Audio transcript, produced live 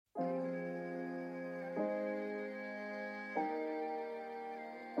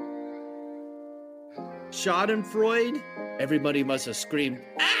Schadenfreude? Everybody must have screamed,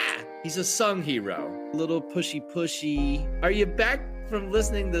 ah! He's a sung hero. A little pushy. Are you back from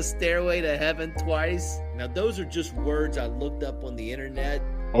listening to Stairway to Heaven twice? Now, those are just words I looked up on the internet.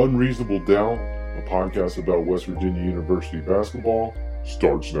 Unreasonable Doubt, a podcast about West Virginia University basketball,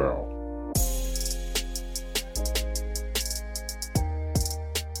 starts now.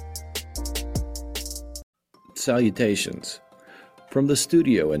 Salutations. From the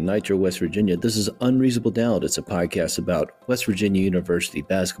studio in Nitro, West Virginia, this is Unreasonable Doubt. It's a podcast about West Virginia University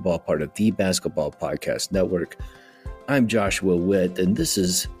basketball, part of the Basketball Podcast Network. I'm Joshua Witt, and this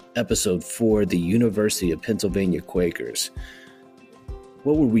is episode 4, the University of Pennsylvania Quakers.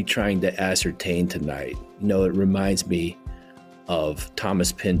 What were we trying to ascertain tonight? You know, it reminds me of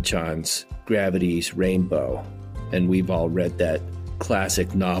Thomas Pynchon's Gravity's Rainbow, and we've all read that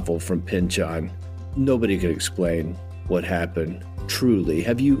classic novel from Pynchon. Nobody could explain what happened. Truly,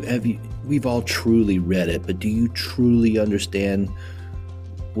 have you? We've all truly read it, but do you truly understand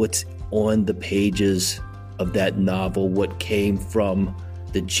what's on the pages of that novel? What came from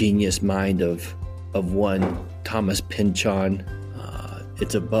the genius mind of one Thomas Pynchon?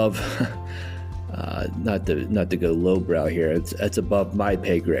 It's above, not to go lowbrow here. It's above my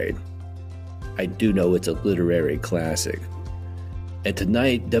pay grade. I do know it's a literary classic, and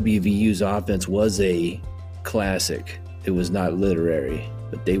tonight WVU's offense was a classic. It was not literary,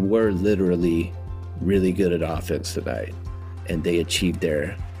 but they were literally really good at offense tonight, and they achieved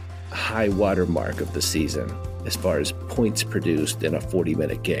their high water mark of the season as far as points produced in a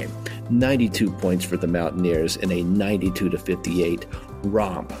 40-minute game. 92 points for the Mountaineers in a 92-58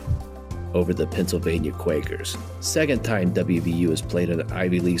 romp over the Pennsylvania Quakers. Second time WVU has played at an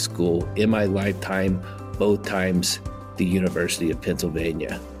Ivy League school in my lifetime, both times the University of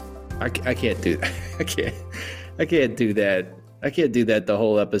Pennsylvania. I can't do that. I can't do that. I can't do that the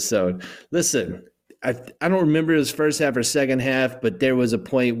whole episode. Listen, I don't remember his first half or second half, but there was a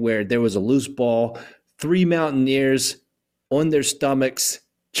point where there was a loose ball, 3 Mountaineers on their stomachs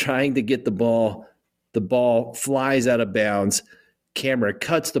trying to get the ball. The ball flies out of bounds. Camera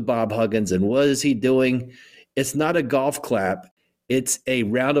cuts to Bob Huggins, and what is he doing? It's not a golf clap. It's a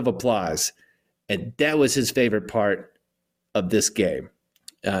round of applause. And that was his favorite part of this game.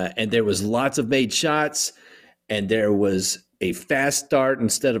 And there was lots of made shots, and there was a fast start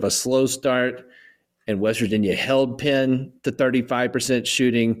instead of a slow start, and West Virginia held Penn to 35%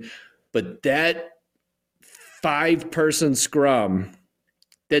 shooting. But that 5-person scrum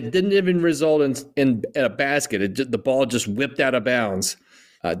that didn't even result in a basket, the ball just whipped out of bounds.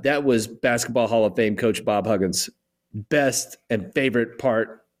 That was Basketball Hall of Fame coach Bob Huggins' best and favorite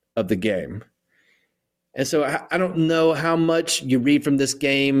part of the game. And so I don't know how much you read from this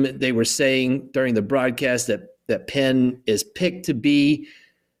game. They were saying during the broadcast that Penn is picked to be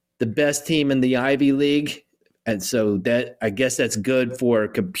the best team in the Ivy League. And so that, I guess that's good for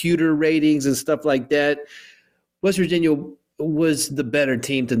computer ratings and stuff like that. West Virginia was the better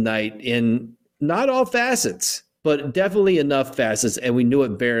team tonight in not all facets, but definitely enough facets. And we knew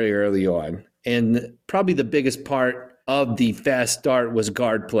it very early on. And probably the biggest part of the fast start was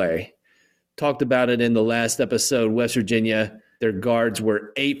guard play. Talked about it in the last episode. West Virginia, their guards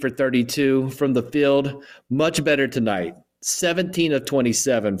were 8 for 32 from the field. Much better tonight. 17 of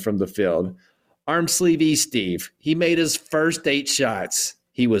 27 from the field. Arm sleeve E Steve, he made his first 8 shots.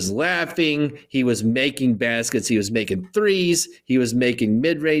 He was laughing. He was making baskets. He was making threes. He was making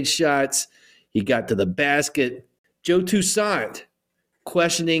mid-range shots. He got to the basket. Joe Toussaint,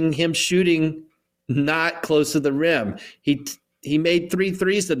 questioning him shooting not close to the rim. He made 3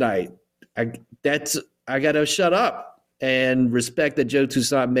 threes tonight. I got to shut up and respect that Joe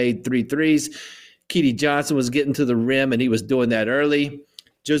Toussaint made 3 threes. Keedy Johnson was getting to the rim, and he was doing that early.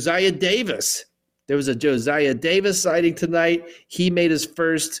 Josiah Davis. There was a Josiah Davis sighting tonight. He made his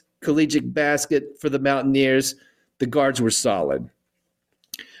first collegiate basket for the Mountaineers. The guards were solid.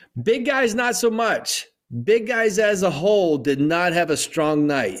 Big guys, not so much. Big guys as a whole did not have a strong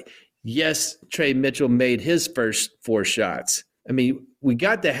night. Yes, Trey Mitchell made his first 4 shots. I mean, we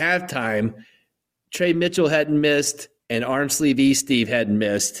got to halftime. Trey Mitchell hadn't missed, and arm sleeve E Steve hadn't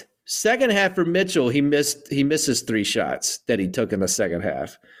missed. Second half for Mitchell, he missed his 3 shots that he took in the second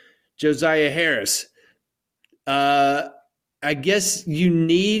half. Josiah Harris. I guess you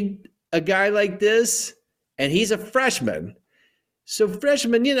need a guy like this, and he's a freshman. So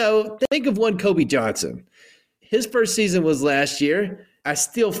freshmen, think of one Kobe Johnson. His first season was last year. I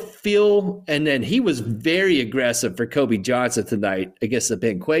still feel, and then he was very aggressive for Kobe Johnson tonight against the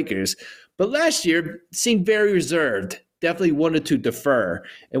Penn Quakers. But last year seemed very reserved, definitely wanted to defer.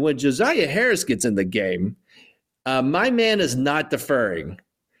 And when Josiah Harris gets in the game, my man is not deferring.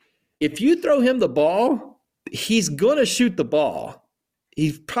 if you throw him the ball, he's going to shoot the ball.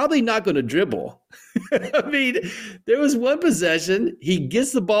 He's probably not going to dribble. I mean, there was one possession, he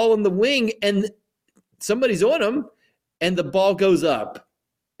gets the ball on the wing and somebody's on him and the ball goes up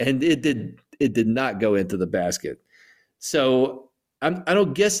and it did not go into the basket. So I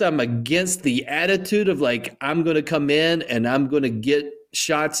don't guess I'm against the attitude of like, I'm going to come in and I'm going to get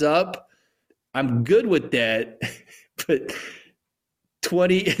shots up. I'm good with that. But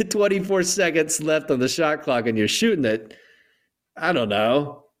 24 seconds left on the shot clock and you're shooting it. I don't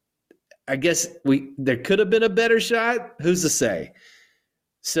know. I guess there could have been a better shot. Who's to say?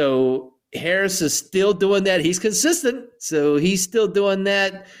 So Harris is still doing that. He's consistent, so he's still doing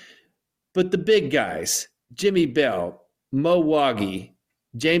that. But the big guys, Jimmy Bell, Mo Waggy,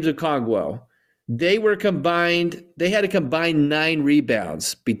 James Okongwu, they had a combined 9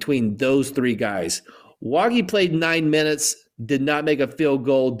 rebounds between those 3 guys. Waggy played 9 minutes, did not make a field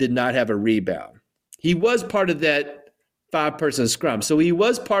goal, did not have a rebound. He was part of that 5-person scrum. So he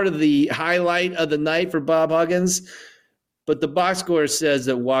was part of the highlight of the night for Bob Huggins. But the box score says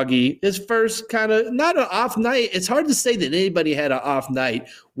that Waggy, his first kind of, not an off night. It's hard to say that anybody had an off night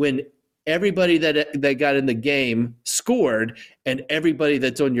when everybody that got in the game scored and everybody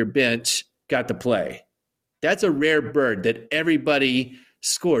that's on your bench got to play. That's a rare bird that everybody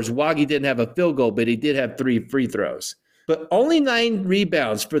scores. Waggy didn't have a field goal, but he did have 3 free throws. But only 9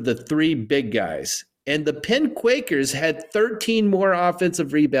 rebounds for the 3 big guys. And the Penn Quakers had 13 more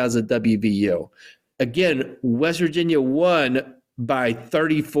offensive rebounds than WVU. Again, West Virginia won by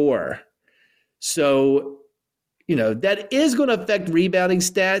 34. So, that is going to affect rebounding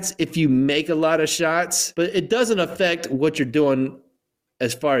stats if you make a lot of shots, but it doesn't affect what you're doing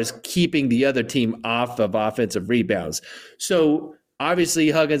as far as keeping the other team off of offensive rebounds. So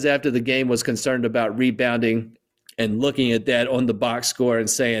obviously Huggins after the game was concerned about rebounding and looking at that on the box score and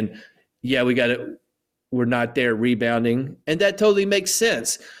saying, yeah, we're not there rebounding. And that totally makes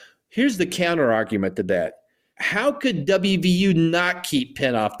sense. Here's the counter argument to that. How could WVU not keep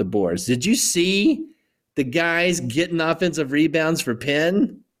Penn off the boards? Did you see the guys getting offensive rebounds for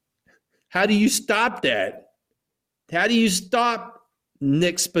Penn? How do you stop that? How do you stop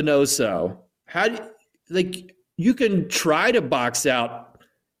Nick Spinoso? You can try to box out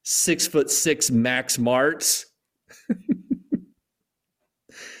 6'6" Max Martz.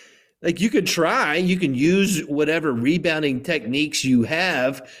 You could try, you can use whatever rebounding techniques you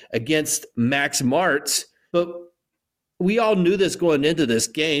have against Max Martz, but we all knew this going into this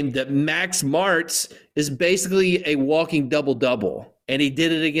game that Max Martz is basically a walking double-double, and he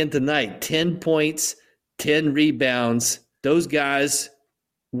did it again tonight. 10 points, 10 rebounds. Those guys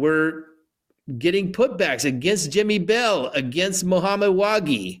were getting putbacks against Jimmy Bell, against Mohamed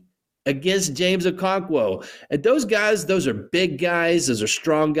Waggy, against James Okongwu. And those guys, those are big guys. Those are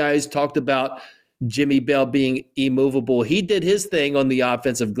strong guys. Talked about Jimmy Bell being immovable. He did his thing on the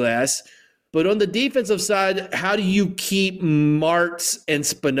offensive glass. But on the defensive side, how do you keep Martz and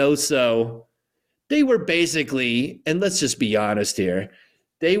Spinoso? They were basically, and let's just be honest here,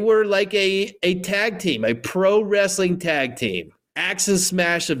 they were like a tag team, a pro wrestling tag team. Axe and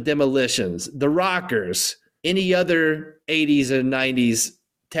smash of demolitions, the Rockers, any other 80s and 90s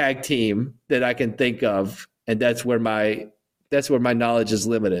tag team that I can think of, and that's where my knowledge is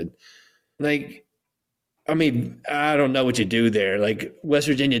limited. I don't know what you do there. West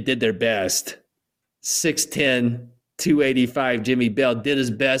Virginia did their best. 6'10", 285 Jimmy Bell did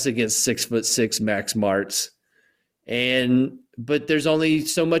his best against 6'6" Max Martz. But there's only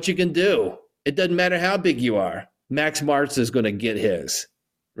so much you can do. It doesn't matter how big you are. Max Martz is going to get his,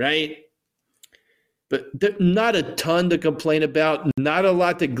 right? But not a ton to complain about, not a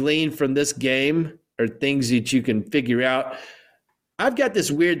lot to glean from this game or things that you can figure out. I've got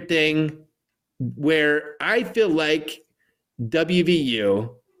this weird thing where I feel like WVU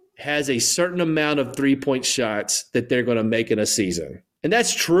has a certain amount of three-point shots that they're going to make in a season. And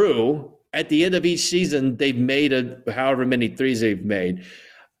that's true. At the end of each season, they've made however many threes they've made.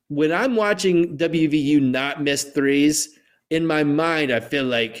 When I'm watching WVU not miss threes, in my mind, I feel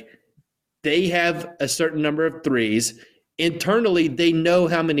like they have a certain number of threes. Internally, they know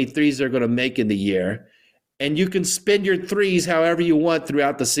how many threes they're going to make in the year. And you can spend your threes however you want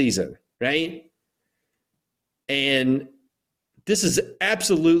throughout the season, right? And this is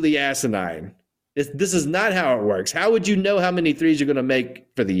absolutely asinine. This is not how it works. How would you know how many threes you're going to make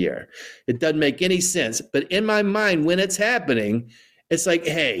for the year? It doesn't make any sense. But in my mind, when it's happening, it's like,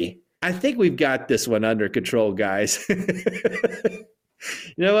 hey, I think we've got this one under control, guys.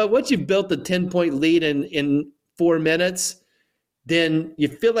 You know what? Once you've built a 10-point lead in 4 minutes, then you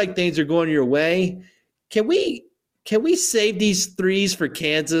feel like things are going your way. Can we save these threes for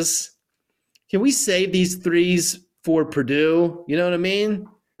Kansas? Can we save these threes for Purdue? You know what I mean?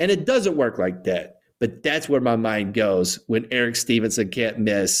 And it doesn't work like that. But that's where my mind goes when Eric Stevenson can't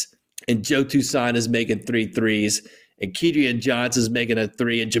miss and Joe Toussaint is making 3 threes and Kedrian Johnson's making a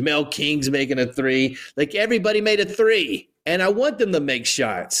 3 and Jamel King's making a 3. Like everybody made a 3. And I want them to make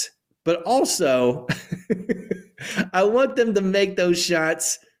shots. But also, I want them to make those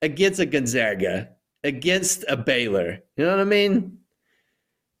shots against a Gonzaga, against a Baylor. You know what I mean?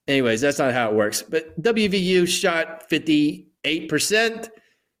 Anyways, that's not how it works. But WVU shot 58%.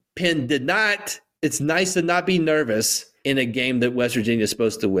 Penn did not. It's nice to not be nervous in a game that West Virginia is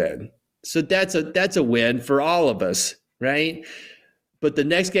supposed to win. So that's a win for all of us, right? But the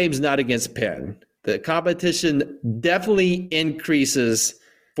next game's not against Penn. The competition definitely increases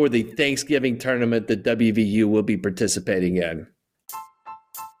for the Thanksgiving tournament that WVU will be participating in.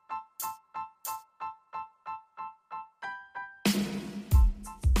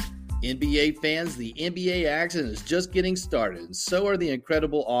 NBA fans, the NBA action is just getting started, and so are the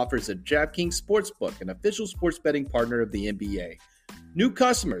incredible offers at DraftKings Sportsbook, an official sports betting partner of the NBA. New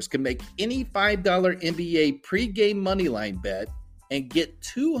customers can make any $5 NBA pregame moneyline bet and get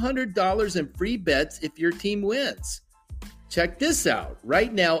 $200 in free bets if your team wins. Check this out.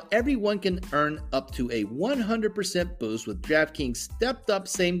 Right now, everyone can earn up to a 100% boost with DraftKings stepped-up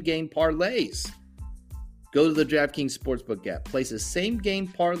same-game parlays. Go to the DraftKings Sportsbook app, place a same-game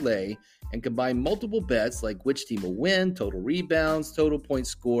parlay, and combine multiple bets like which team will win, total rebounds, total points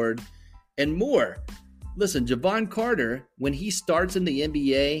scored, and more. Listen, Javon Carter, when he starts in the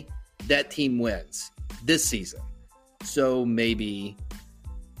NBA, that team wins this season. So maybe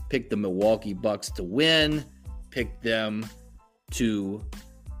pick the Milwaukee Bucks to win, pick them to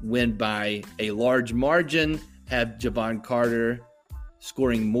win by a large margin, have Javon Carter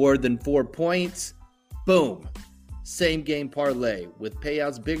scoring more than 4 points. Boom. Same game parlay with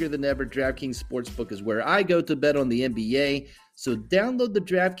payouts bigger than ever. DraftKings Sportsbook is where I go to bet on the NBA. So download the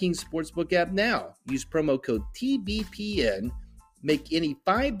DraftKings Sportsbook app now. Use promo code TBPN. Make any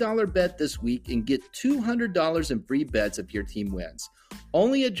 $5 bet this week and get $200 in free bets if your team wins.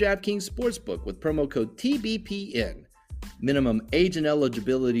 Only at DraftKings Sportsbook with promo code TBPN. Minimum age and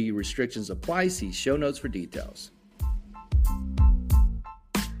eligibility restrictions apply. See show notes for details.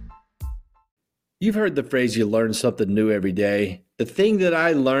 You've heard the phrase, you learn something new every day. The thing that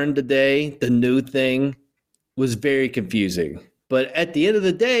I learned today, the new thing, was very confusing. But at the end of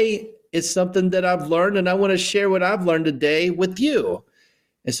the day, it's something that I've learned, and I want to share what I've learned today with you.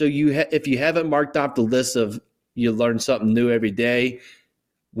 And so if you haven't marked off the list of you learn something new every day,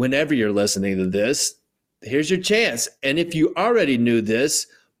 whenever you're listening to this, here's your chance. And if you already knew this,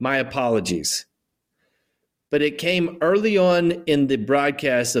 my apologies. But it came early on in the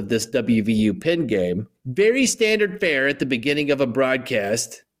broadcast of this WVU Penn game. Very standard fare at the beginning of a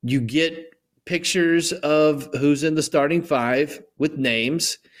broadcast. You get pictures of who's in the starting 5 with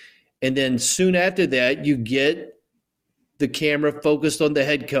names. And then soon after that, you get the camera focused on the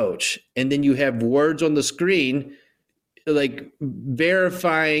head coach. And then you have words on the screen like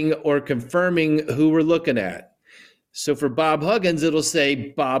verifying or confirming who we're looking at. So for Bob Huggins, it'll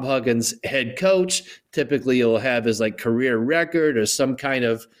say Bob Huggins, head coach. Typically, it'll have his like career record or some kind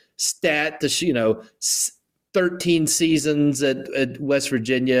of stat to, 13 seasons at West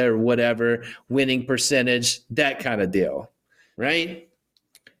Virginia or whatever, winning percentage, that kind of deal, right?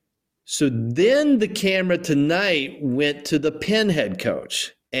 So then the camera tonight went to the Penn head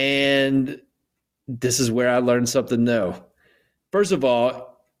coach. And this is where I learned something new. First of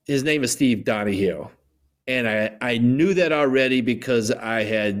all, his name is Steve Donahue. And I knew that already because I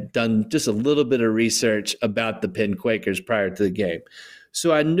had done just a little bit of research about the Penn Quakers prior to the game.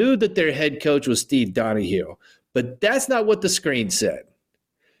 So I knew that their head coach was Steve Donahue, but that's not what the screen said.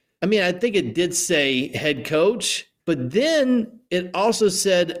 I mean, I think it did say head coach, but then it also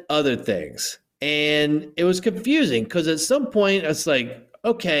said other things. And it was confusing because at some point it's like,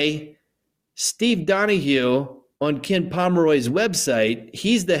 okay, Steve Donahue on Ken Pomeroy's website,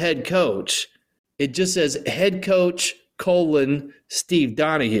 he's the head coach. It just says head coach, Steve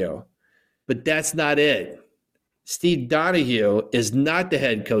Donahue. But that's not it. Steve Donahue is not the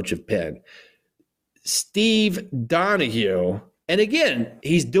head coach of Penn. Steve Donahue, and again,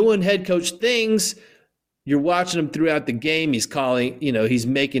 he's doing head coach things. You're watching him throughout the game. He's calling, he's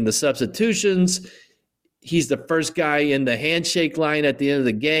making the substitutions. He's the first guy in the handshake line at the end of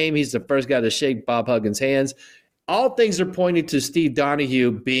the game. He's the first guy to shake Bob Huggins' hands. All things are pointing to Steve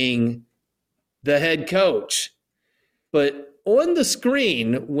Donahue being the head coach. But on the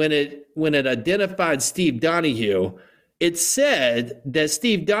screen, when it identified Steve Donahue, it said that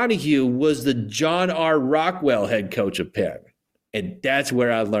Steve Donahue was the John R. Rockwell head coach of Penn. And that's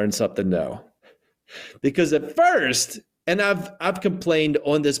where I learned something new. Because at first, and I've complained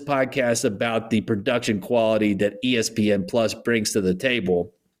on this podcast about the production quality that ESPN Plus brings to the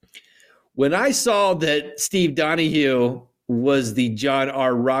table. When I saw that Steve Donahue was the John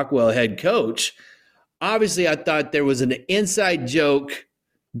R. Rockwell head coach, obviously I thought there was an inside joke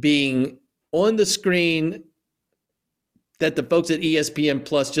being on the screen that the folks at ESPN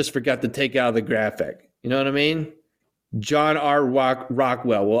Plus just forgot to take out of the graphic. You know what I mean? John R.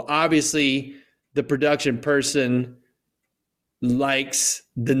 Rockwell. Well, obviously the production person likes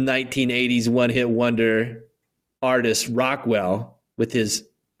the 1980s one-hit wonder artist Rockwell with his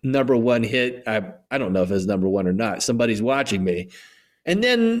number one hit. I don't know if it's number one or not. Somebody's watching me. And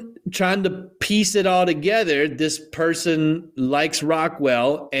then trying to piece it all together, this person likes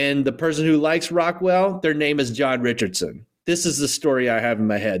Rockwell, and the person who likes Rockwell, their name is John Richardson. This is the story I have in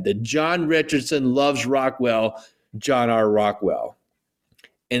my head, that John Richardson loves Rockwell, John R. Rockwell.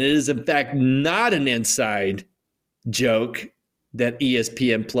 And it is, in fact, not an inside joke that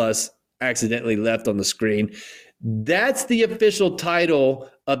ESPN Plus accidentally left on the screen. That's the official title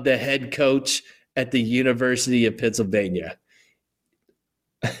of the head coach at the University of Pennsylvania.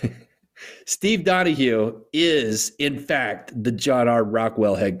 Steve Donahue is, in fact, the John R.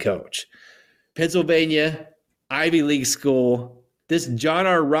 Rockwell head coach. Pennsylvania, Ivy League school. This John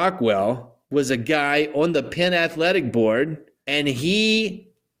R. Rockwell was a guy on the Penn Athletic Board, and he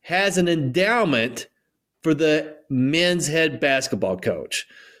has an endowment for the men's head basketball coach.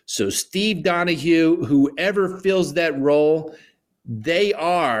 So Steve Donahue, whoever fills that role, they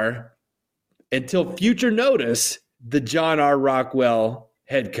are, until future notice, the John R. Rockwell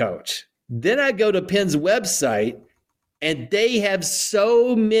head coach. Then I go to Penn's website, and they have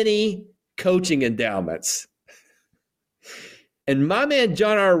so many coaching endowments. And my man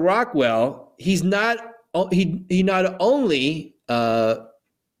John R. Rockwell, he not only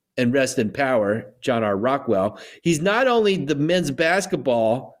and rest in power, John R. Rockwell, he's not only the men's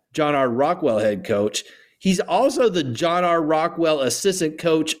basketball John R. Rockwell head coach, he's also the John R. Rockwell assistant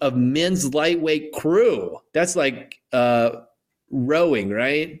coach of men's lightweight crew. That's like rowing,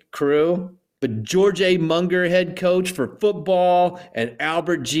 right? Crew. But George A. Munger, head coach for football, and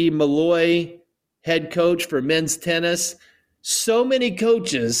Albert G. Malloy, head coach for men's tennis. So many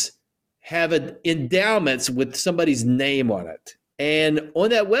coaches have endowments with somebody's name on it. And on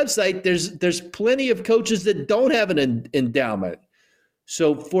that website, there's plenty of coaches that don't have an endowment.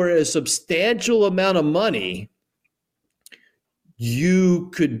 So for a substantial amount of money, you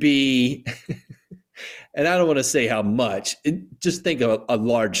could be, and I don't want to say how much, just think of a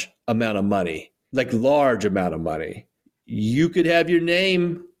large amount of money, like large amount of money. You could have your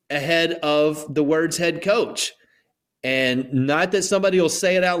name ahead of the words head coach. And not that somebody will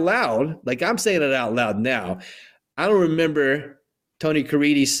say it out loud, like I'm saying it out loud now. I don't remember Tony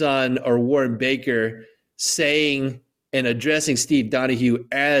Caridi's son or Warren Baker saying and addressing Steve Donahue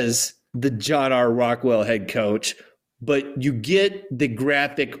as the John R. Rockwell head coach, but you get the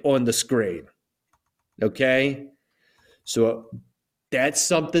graphic on the screen. Okay? So that's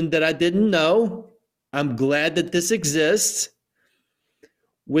something that I didn't know. I'm glad that this exists.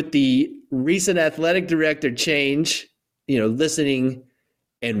 With the recent athletic director change, listening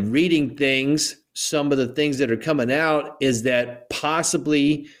and reading things, some of the things that are coming out is that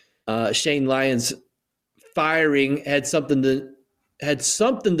possibly Shane Lyons' firing had something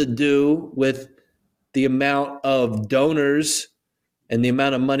to do with the amount of donors and the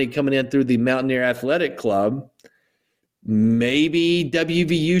amount of money coming in through the Mountaineer Athletic Club. Maybe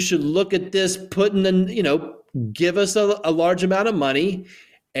WVU should look at this, give us a large amount of money,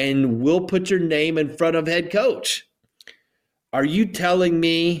 and we'll put your name in front of head coach. Are you telling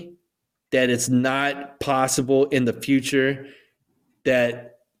me that it's not possible in the future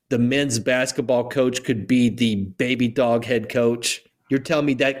that the men's basketball coach could be the baby dog head coach? You're telling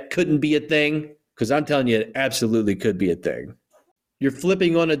me that couldn't be a thing? Because I'm telling you, it absolutely could be a thing. You're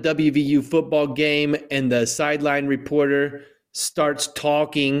flipping on a WVU football game, and the sideline reporter starts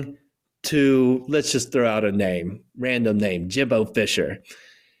talking to, let's just throw out a name, random name, Jimbo Fisher.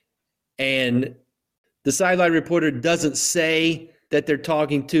 And the sideline reporter doesn't say that they're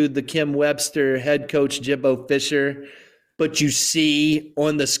talking to the Kim Webster head coach, Jimbo Fisher, but you see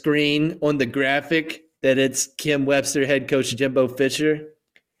on the screen, on the graphic, that it's Kim Webster head coach, Jimbo Fisher.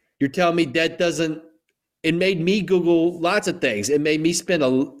 You're telling me that doesn't – it made me Google lots of things. It made me spend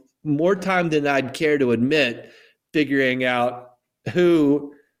more time than I'd care to admit figuring out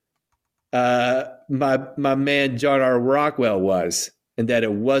who my man John R. Rockwell was, and that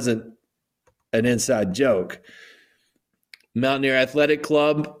it wasn't an inside joke. Mountaineer Athletic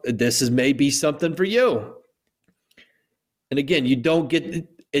Club, this is maybe something for you. And again, you don't get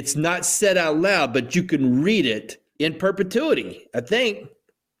It's not said out loud, but you can read it in perpetuity, I think.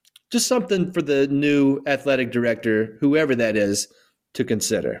 Just something for the new athletic director, whoever that is, to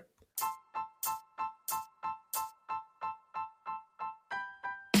consider.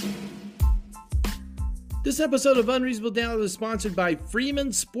 This episode of Unreasonable Doubt is sponsored by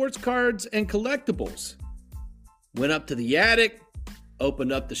Freeman Sports Cards and Collectibles. Went up to the attic,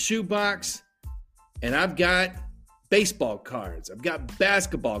 opened up the shoebox, and I've got baseball cards. I've got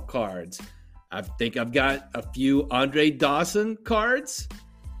basketball cards. I think I've got a few Andre Dawson cards.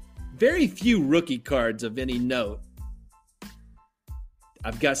 Very few rookie cards of any note.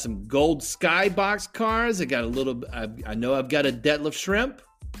 I've got some gold skybox cards. I know I've got a Detlef Schrempf.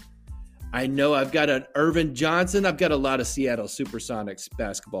 I know I've got an Irvin Johnson. I've got a lot of Seattle Supersonics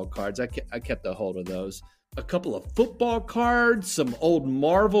basketball cards. I kept a hold of those. A couple of football cards, some old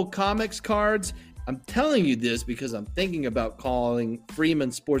Marvel Comics cards. I'm telling you this because I'm thinking about calling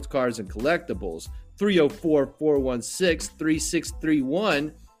Freeman Sports Cards and Collectibles,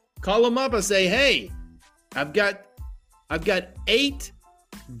 304-416-3631. Call them up and say, hey, I've got 8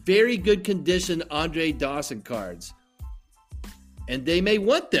 very good condition Andre Dawson cards, and they may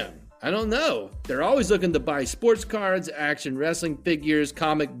want them. I don't know. They're always looking to buy sports cards, action wrestling figures,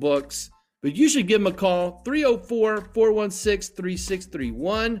 comic books, but you should give them a call,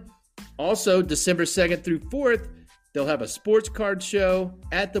 304-416-3631. Also, December 2nd through 4th, they'll have a sports card show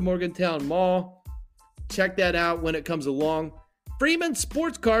at the Morgantown Mall. Check that out when it comes along. Freeman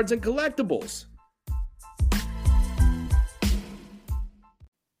Sports Cards and Collectibles.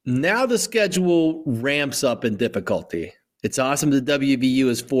 Now the schedule ramps up in difficulty. It's awesome the WVU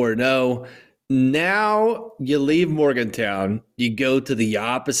is 4-0. Now you leave Morgantown, you go to the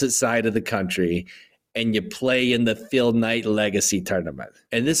opposite side of the country, and you play in the Phil Knight Legacy Tournament.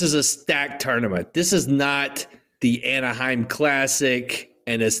 And this is a stacked tournament. This is not the Anaheim Classic,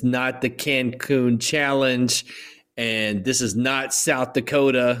 and it's not the Cancun Challenge, and this is not South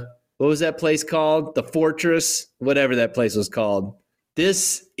Dakota. What was that place called? The Fortress? Whatever that place was called.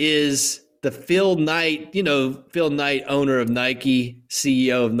 This is the Phil Knight, Phil Knight, owner of Nike,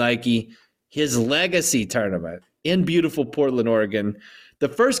 CEO of Nike, his Legacy Tournament in beautiful Portland, Oregon. The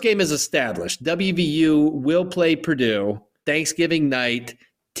first game is established. WVU will play Purdue Thanksgiving night,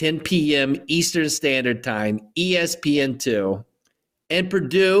 10 p.m. Eastern Standard Time, ESPN2. And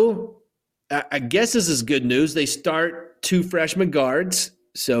Purdue, I guess this is good news. They start 2 freshman guards.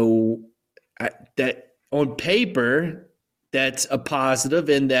 So that on paper, that's a positive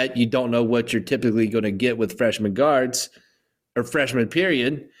in that you don't know what you're typically going to get with freshman guards or freshman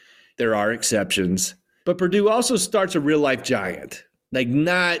period. There are exceptions. But Purdue also starts a real-life giant. Like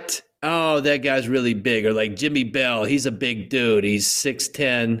not, oh, that guy's really big. Or like Jimmy Bell, he's a big dude. He's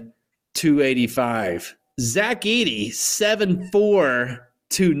 6'10", 285. Zach Edey, 7'4",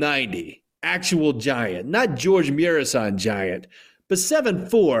 290. Actual giant. Not George Murison giant, but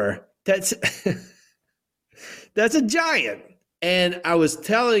 7'4", that's a giant. And I was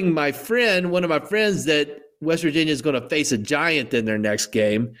telling my friend, one of my friends, that West Virginia is going to face a giant in their next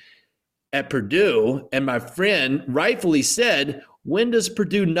game at Purdue. And my friend rightfully said, when does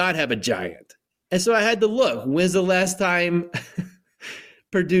Purdue not have a giant? And so I had to look. When's the last time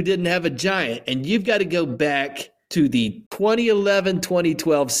Purdue didn't have a giant? And you've got to go back to the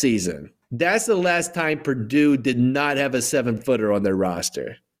 2011-2012 season. That's the last time Purdue did not have a 7-footer on their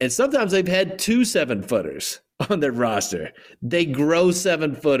roster. And sometimes they've had 2 7-footers on their roster. They grow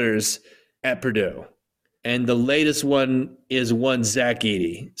 7-footers at Purdue. And the latest one is one Zach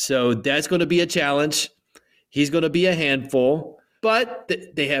Edey. So that's going to be a challenge. He's going to be a handful. But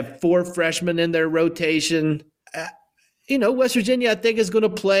they have 4 freshmen in their rotation. West Virginia, I think, is going to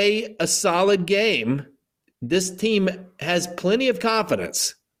play a solid game. This team has plenty of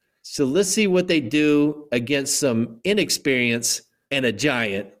confidence. So let's see what they do against some inexperience and a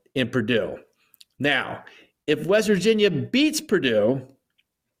giant in Purdue. Now, if West Virginia beats Purdue,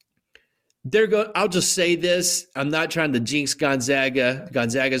 I'll just say this. I'm not trying to jinx Gonzaga.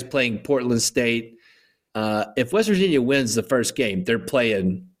 Gonzaga's playing Portland State. If West Virginia wins the first game, they're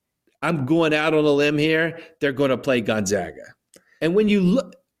playing, I'm going out on a limb here, they're going to play Gonzaga. And when you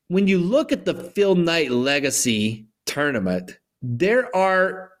look at the Phil Knight Legacy Tournament, there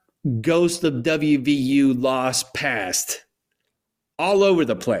are ghosts of WVU lost past all over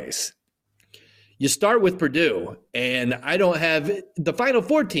the place. You start with Purdue, and I don't have the Final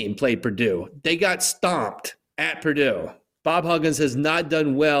Four team played Purdue. They got stomped at Purdue. Bob Huggins has not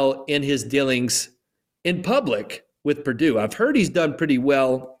done well in his dealings in public with Purdue. I've heard he's done pretty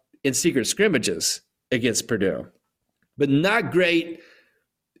well in secret scrimmages against Purdue, but not great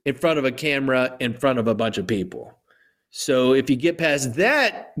in front of a camera, in front of a bunch of people. So if you get past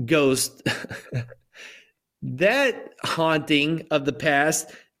that ghost, that haunting of the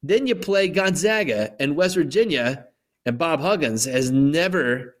past, then you play Gonzaga and West Virginia, and Bob Huggins has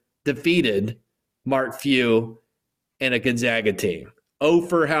never defeated Mark Few and a Gonzaga team. Oh,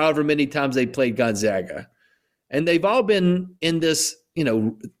 for however many times they played Gonzaga. And they've all been in this,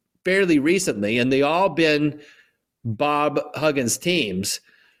 fairly recently, and they all been Bob Huggins teams,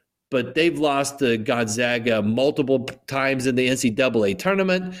 but they've lost to Gonzaga multiple times in the NCAA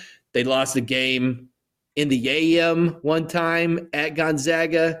tournament. They lost a game in the AM one time at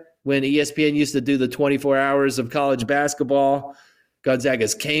Gonzaga when ESPN used to do the 24 hours of college basketball.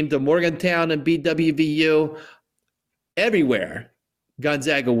 Gonzaga's came to Morgantown and beat WVU. Everywhere,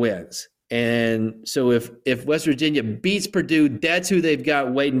 Gonzaga wins. And so if West Virginia beats Purdue, that's who they've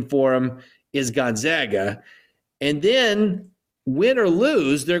got waiting for them is Gonzaga. And then win or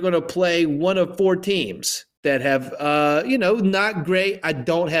lose, they're going to play one of four teams that have, not great. I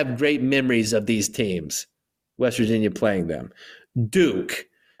don't have great memories of these teams, West Virginia playing them. Duke.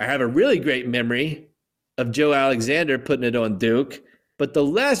 I have a really great memory of Joe Alexander putting it on Duke. But the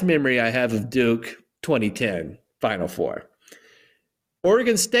last memory I have of Duke, 2010, Final Four.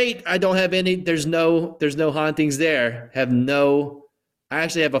 Oregon State, I don't have any. There's no hauntings there. I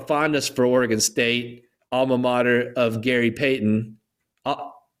actually have a fondness for Oregon State, alma mater of Gary Payton.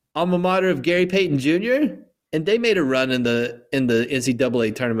 Alma mater of Gary Payton Jr., and they made a run in the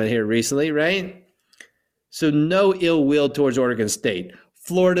NCAA tournament here recently, right? So no ill will towards Oregon State.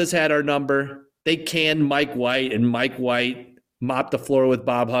 Florida's had our number. They canned Mike White, and Mike White mopped the floor with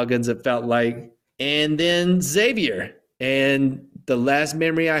Bob Huggins, it felt like. And then Xavier. And the last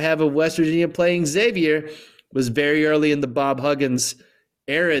memory I have of West Virginia playing Xavier was very early in the Bob Huggins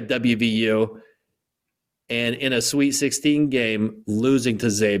era at WVU, and in a Sweet 16 game, losing to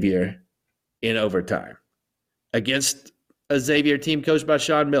Xavier in overtime against a Xavier team coached by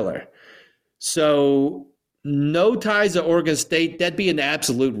Sean Miller. So no ties to Oregon State. That'd be an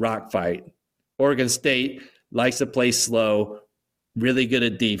absolute rock fight. Oregon State likes to play slow, really good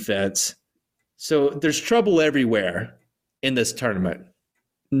at defense. So there's trouble everywhere in this tournament.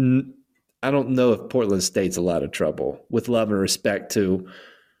 I don't know if Portland State's a lot of trouble, with love and respect to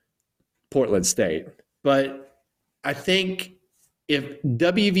Portland State. But I think if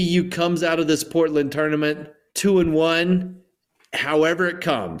WVU comes out of this Portland tournament 2-1, however it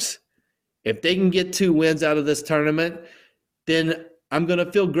comes, if they can get 2 wins out of this tournament, then I'm going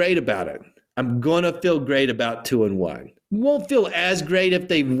to feel great about it. I'm going to feel great about 2-1. Won't feel as great if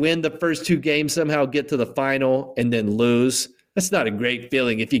they win the first 2 games, somehow get to the final and then lose. That's not a great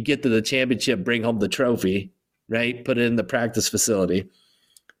feeling. If you get to the championship, bring home the trophy, right? Put it in the practice facility.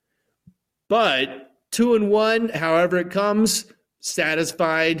 But 2-1, however it comes,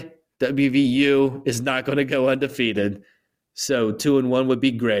 satisfied. WVU is not going to go undefeated. So 2-1 would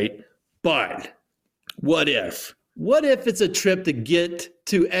be great. But what if? What if it's a trip to get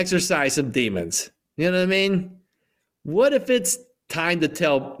to exercise some demons? You know what I mean? What if it's time to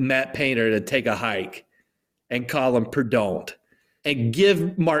tell Matt Painter to take a hike and call him Perdon't and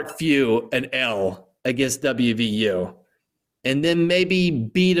give Mark Few an L against WVU, and then maybe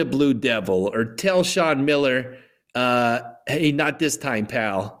beat a Blue Devil or tell Sean Miller, hey, not this time,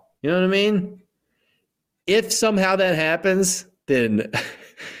 pal. You know what I mean? If somehow that happens, then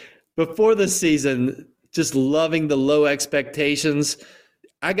before the season, just loving the low expectations,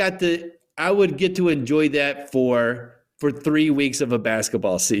 I would get to enjoy that for 3 weeks of a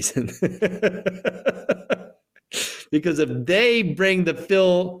basketball season. Because if they bring the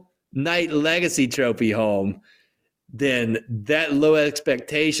Phil Knight Legacy Trophy home, then that low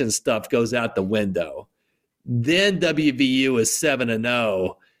expectation stuff goes out the window. Then WVU is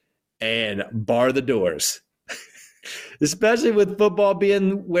 7-0 and bar the doors. Especially with football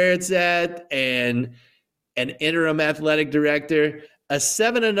being where it's at and an interim athletic director. A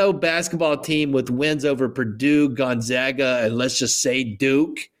 7-0 basketball team with wins over Purdue, Gonzaga, and let's just say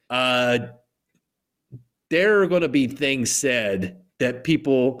Duke, there are going to be things said that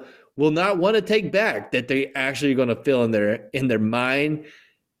people will not want to take back, that they actually are going to feel in their mind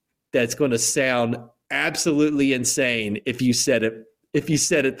that's going to sound absolutely insane if you said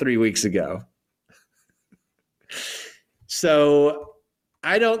it 3 weeks ago. So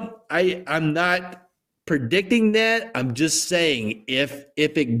I'm not predicting that. I'm just saying if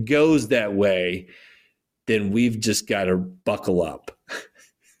it goes that way, then we've just got to buckle up.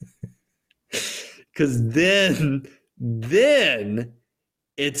 Because then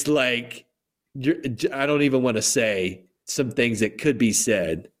it's like, I don't even want to say some things that could be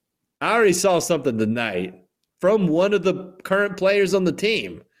said. I already saw something tonight from one of the current players on the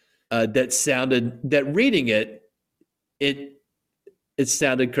team that reading it it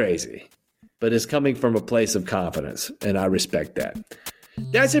sounded crazy, but it's coming from a place of confidence, and I respect that.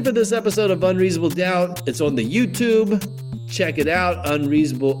 That's it for this episode of Unreasonable Doubt. It's on the YouTube. Check it out.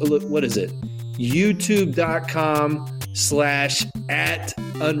 What is it?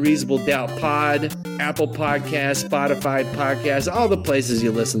 youtube.com/@UnreasonableDoubtPod, Apple Podcasts, Spotify Podcasts, all the places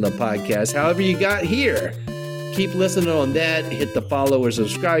you listen to podcasts. However you got here, keep listening on that. Hit the follow or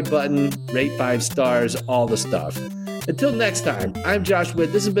subscribe button, rate 5 stars, all the stuff. Until next time, I'm Josh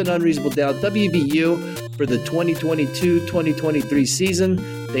Witt. This has been Unreasonable Doubt, WVU, for the 2022-2023 season.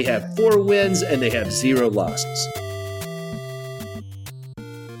 They have 4 wins and they have 0 losses.